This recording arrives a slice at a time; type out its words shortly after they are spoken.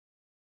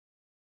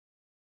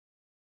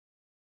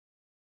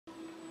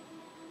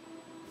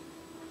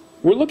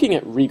We're looking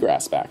at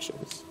regrasp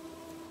actions.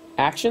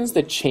 Actions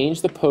that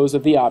change the pose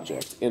of the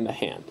object in the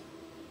hand.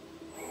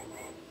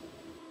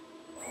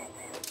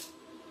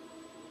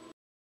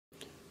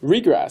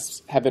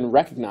 Regrasps have been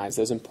recognized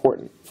as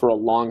important for a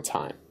long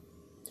time.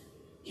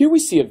 Here we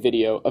see a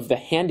video of the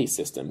handy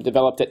system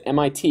developed at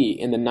MIT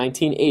in the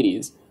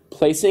 1980s,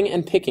 placing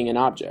and picking an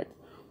object,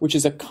 which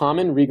is a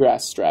common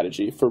regrasp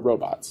strategy for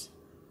robots.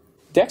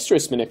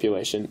 Dexterous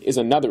manipulation is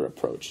another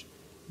approach,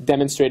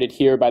 demonstrated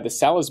here by the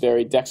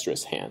Salisbury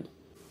dexterous hand,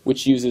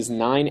 which uses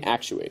 9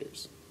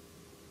 actuators.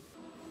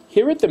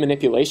 Here at the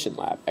Manipulation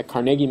Lab at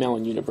Carnegie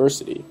Mellon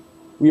University,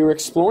 we are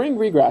exploring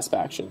regrasp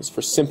actions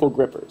for simple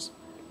grippers,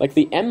 like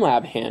the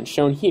MLab hand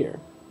shown here,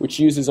 which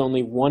uses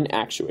only 1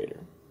 actuator.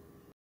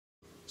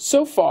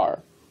 So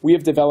far, we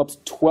have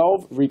developed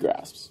 12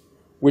 regrasps,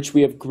 which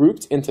we have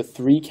grouped into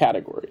 3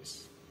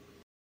 categories.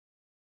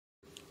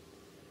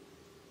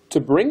 To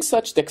bring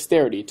such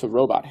dexterity to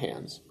robot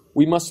hands,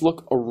 we must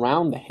look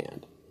around the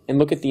hand and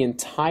look at the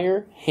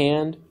entire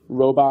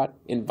hand-robot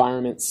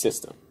environment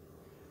system.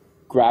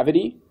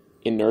 Gravity,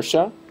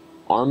 inertia,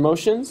 arm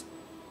motions,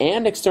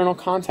 and external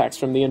contacts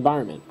from the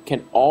environment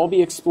can all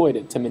be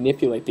exploited to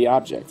manipulate the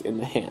object in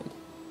the hand.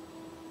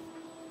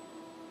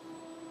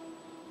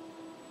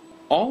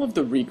 All of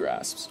the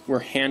regrasps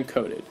were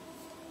hand-coded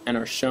and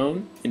are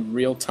shown in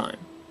real time.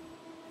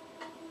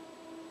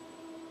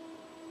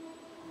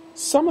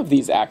 Some of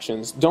these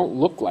actions don't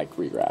look like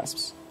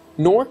regrasps,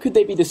 nor could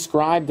they be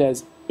described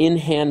as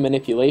in-hand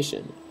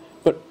manipulation,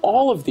 but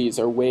all of these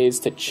are ways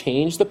to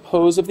change the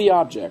pose of the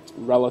object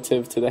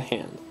relative to the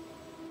hand.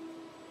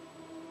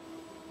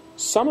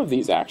 Some of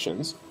these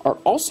actions are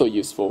also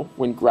useful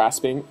when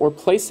grasping or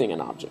placing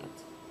an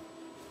object.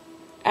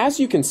 As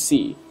you can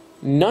see,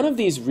 none of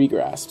these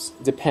regrasps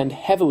depend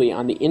heavily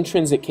on the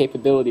intrinsic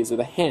capabilities of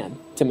the hand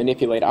to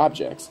manipulate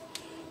objects,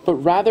 but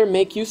rather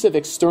make use of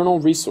external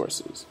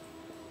resources.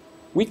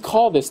 We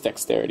call this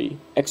dexterity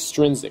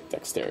extrinsic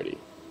dexterity.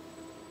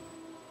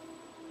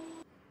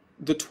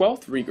 The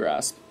 12th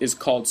regrasp is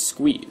called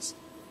squeeze,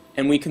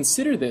 and we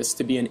consider this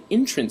to be an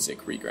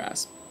intrinsic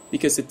regrasp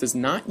because it does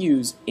not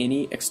use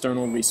any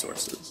external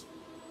resources.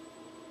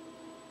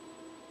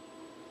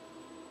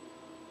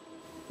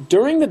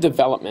 During the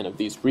development of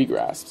these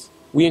regrasps,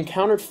 we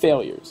encountered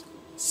failures,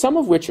 some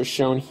of which are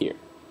shown here.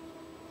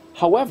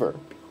 However,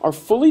 our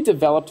fully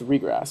developed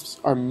regrasps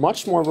are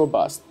much more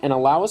robust and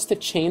allow us to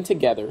chain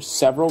together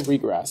several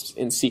regrasps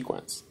in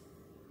sequence.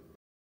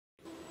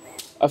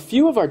 A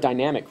few of our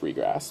dynamic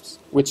regrasps,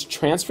 which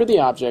transfer the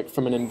object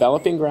from an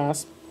enveloping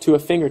grasp to a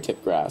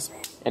fingertip grasp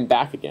and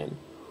back again,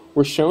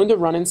 were shown to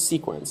run in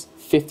sequence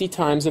 50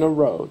 times in a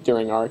row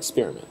during our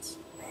experiments.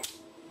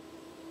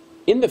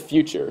 In the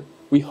future,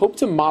 we hope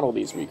to model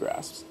these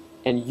regrasps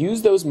and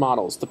use those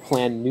models to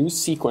plan new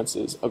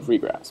sequences of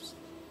regrasps.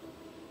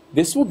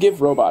 This will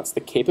give robots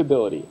the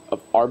capability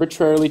of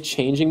arbitrarily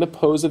changing the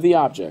pose of the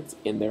object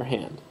in their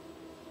hand.